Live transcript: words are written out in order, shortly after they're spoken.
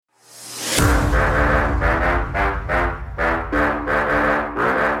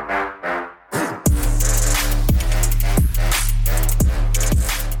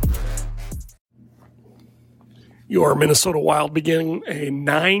Your Minnesota Wild begin a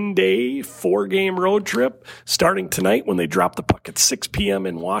 9-day, 4-game road trip starting tonight when they drop the puck at 6 p.m.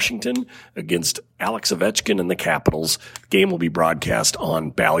 in Washington against Alex Ovechkin and the Capitals. The game will be broadcast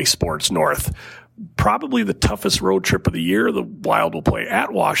on Bally Sports North. Probably the toughest road trip of the year. The Wild will play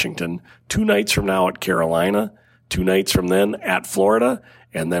at Washington, 2 nights from now at Carolina, 2 nights from then at Florida,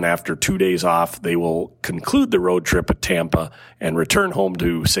 and then after 2 days off, they will conclude the road trip at Tampa and return home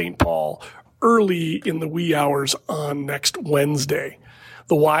to St. Paul early in the wee hours on next Wednesday.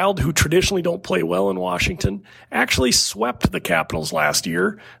 The Wild, who traditionally don't play well in Washington, actually swept the Capitals last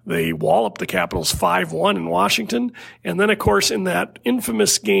year. They walloped the Capitals 5-1 in Washington. And then, of course, in that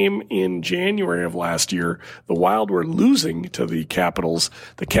infamous game in January of last year, the Wild were losing to the Capitals.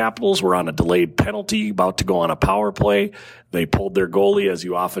 The Capitals were on a delayed penalty, about to go on a power play. They pulled their goalie, as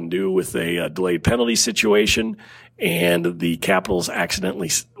you often do with a delayed penalty situation, and the Capitals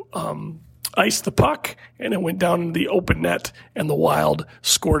accidentally iced the puck, and it went down in the open net, and the Wild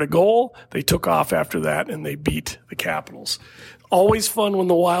scored a goal. They took off after that, and they beat the Capitals. Always fun when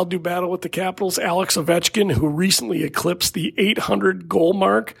the Wild do battle with the Capitals. Alex Ovechkin, who recently eclipsed the 800 goal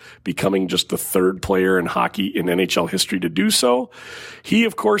mark, becoming just the 3rd player in hockey in NHL history to do so. He,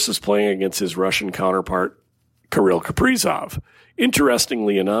 of course, is playing against his Russian counterpart, Kirill Kaprizov.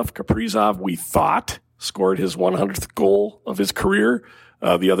 Interestingly enough, Kaprizov, we thought, scored his 100th goal of his career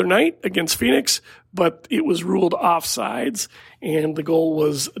the other night against Phoenix, but it was ruled offsides and the goal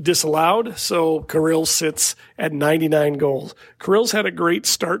was disallowed. So Kirill sits at 99 goals. Kirill's had a great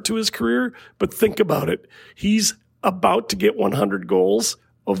start to his career, but think about it. He's about to get 100 goals.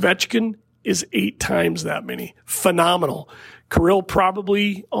 Ovechkin is 8 times that many. Phenomenal. Kirill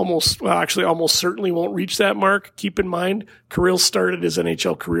probably almost certainly won't reach that mark. Keep in mind, Kirill started his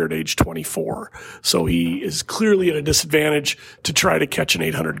NHL career at age 24. So he is clearly at a disadvantage to try to catch an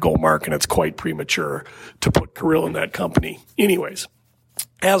 800 goal mark, and it's quite premature to put Kirill in that company. Anyways,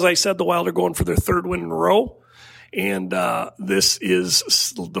 as I said, the Wild are going for their 3rd win in a row. And this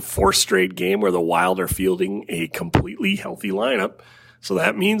is the 4th straight game where the Wild are fielding a completely healthy lineup. So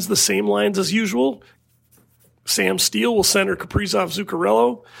that means the same lines as usual. Sam Steele will center Kaprizov,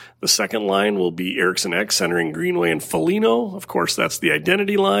 Zuccarello. The second line will be Eriksson Ek centering Greenway and Foligno. Of course, that's the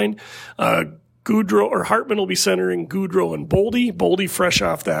identity line. Hartman will be centering Goudreau and Boldy. Boldy fresh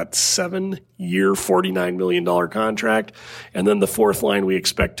off that 7-year, $49 million contract. And then the 4th line we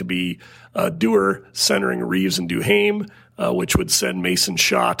expect to be Dewar centering Reeves and Duhaime, which would send Mason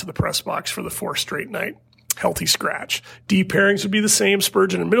Shaw to the press box for the 4th straight night. Healthy scratch. D pairings would be the same.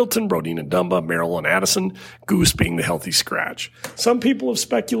 Spurgeon and Middleton, Brodin and Dumba, Merrill and Addison, Goose being the healthy scratch. Some people have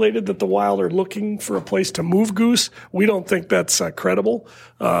speculated that the Wild are looking for a place to move Goose. We don't think that's credible.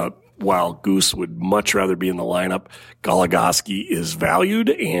 While Goose would much rather be in the lineup, Goligoski is valued,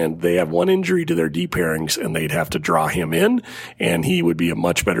 and they have one injury to their D pairings, and they'd have to draw him in, and he would be a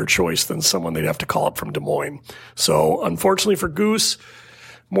much better choice than someone they'd have to call up from Des Moines. So unfortunately for Goose,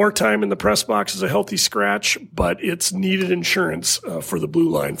 more time in the press box is a healthy scratch, but it's needed insurance for the blue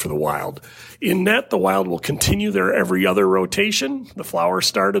line for the Wild. In net, the Wild will continue their every other rotation. The Flowers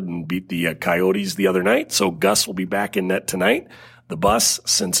started and beat the Coyotes the other night, so Gus will be back in net tonight. The Bus,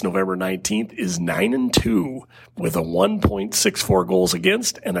 since November 19th, is 9-2 with a 1.64 goals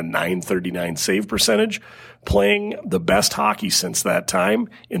against and a .939 save percentage, playing the best hockey since that time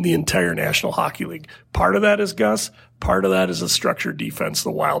in the entire National Hockey League. Part of that is Gus. Part of that is a structured defense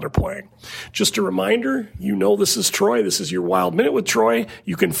the Wild are playing. Just a reminder, you know this is Troy. This is your Wild Minute with Troy.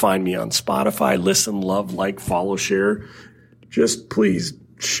 You can find me on Spotify. Listen, love, like, follow, share. Just please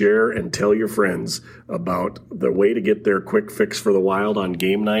share and tell your friends about the way to get their quick fix for the Wild on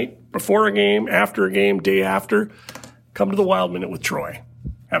game night, before a game, after a game, day after. Come to the Wild Minute with Troy.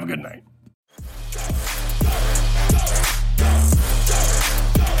 Have a good night.